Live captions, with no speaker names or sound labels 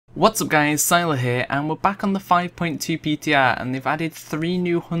What's up guys, Syiler here, and we're back on the 5.2 PTR, and they've added 3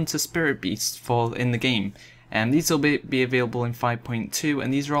 new hunter spirit beasts in the game. These will be available in 5.2,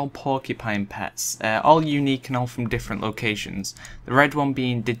 and these are all porcupine pets, all unique and all from different locations. The red one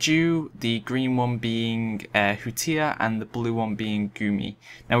being Deju, the green one being Hutia, and the blue one being Gumi.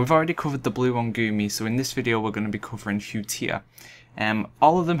 Now we've already covered the blue one Gumi, so in this video we're going to be covering Hutia.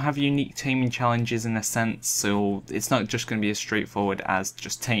 All of them have unique taming challenges in a sense, so it's not just going to be as straightforward as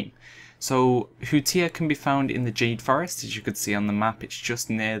just tame. So Hutia can be found in the Jade Forest, as you could see on the map. It's just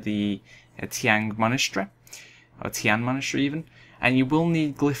near the Tian Monastery even, and you will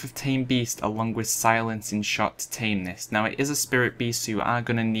need Glyph of Tame Beast along with Silencing Shot to tame this. Now it is a spirit beast, so you are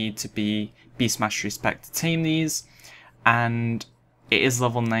going to need to be Beast Mastery Spec to tame these, and it is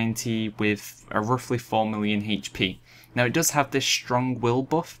level 90 with a roughly 4 million HP. Now it does have this strong will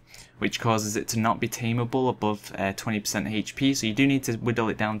buff, which causes it to not be tameable above 20% HP, so you do need to whittle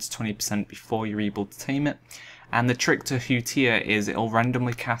it down to 20% before you're able to tame it. And the trick to Hutia is it'll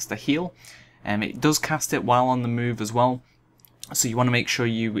randomly cast a heal, and it does cast it while on the move as well, so you want to make sure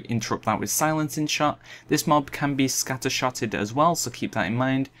you interrupt that with Silencing Shot. This mob can be scatter-shotted as well, so keep that in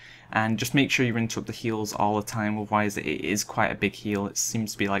mind, and just make sure you interrupt the heals all the time, otherwise it is quite a big heal. It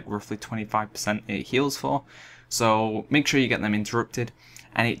seems to be like roughly 25% it heals for. So make sure you get them interrupted,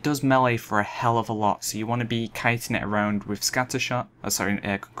 and it does melee for a hell of a lot, so you want to be kiting it around with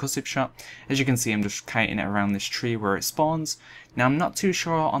concussive shot. As you can see, I'm just kiting it around this tree where it spawns. Now I'm not too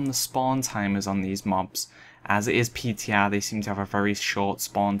sure on the spawn timers on these mobs, as it is PTR, they seem to have a very short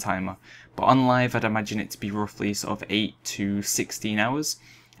spawn timer, but on live I'd imagine it to be roughly sort of 8 to 16 hours.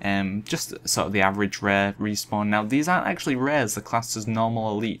 Just sort of the average rare respawn. Now these aren't actually rares, they're classed as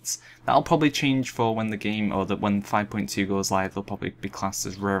normal elites. That'll probably change for when the game, or when 5.2 goes live, they'll probably be classed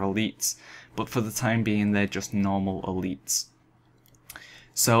as rare elites, but for the time being they're just normal elites.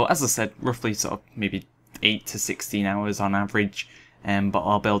 So as I said, roughly sort of maybe 8 to 16 hours on average, but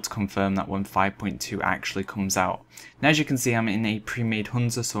I'll be able to confirm that when 5.2 actually comes out. Now as you can see, I'm in a pre-made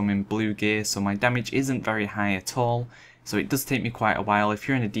hunter, so I'm in blue gear, so my damage isn't very high at all. So it does take me quite a while. If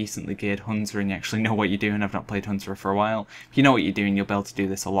you're in a decently geared hunter and you actually know what you're doing, I've not played hunter for a while, if you know what you're doing, you'll be able to do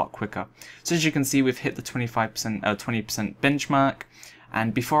this a lot quicker. So as you can see, we've hit the 20% benchmark,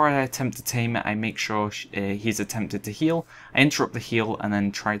 and before I attempt to tame it, I make sure he's attempted to heal. I interrupt the heal and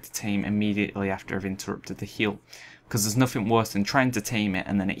then try to tame immediately after I've interrupted the heal, because there's nothing worse than trying to tame it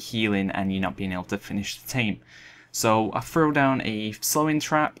and then it healing and you not being able to finish the tame. So I throw down a slowing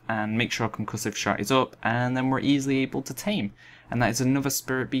trap and make sure concussive shot is up, and then we're easily able to tame. And that is another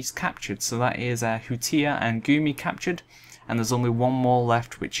spirit beast captured. So that is Hutia and Gumi captured, and there's only one more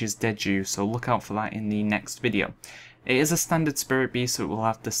left, which is Deju, so look out for that in the next video. It is a standard spirit beast, so it will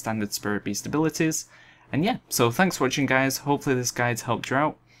have the standard spirit beast abilities. And yeah, so thanks for watching guys, hopefully this guide's helped you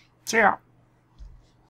out. See ya!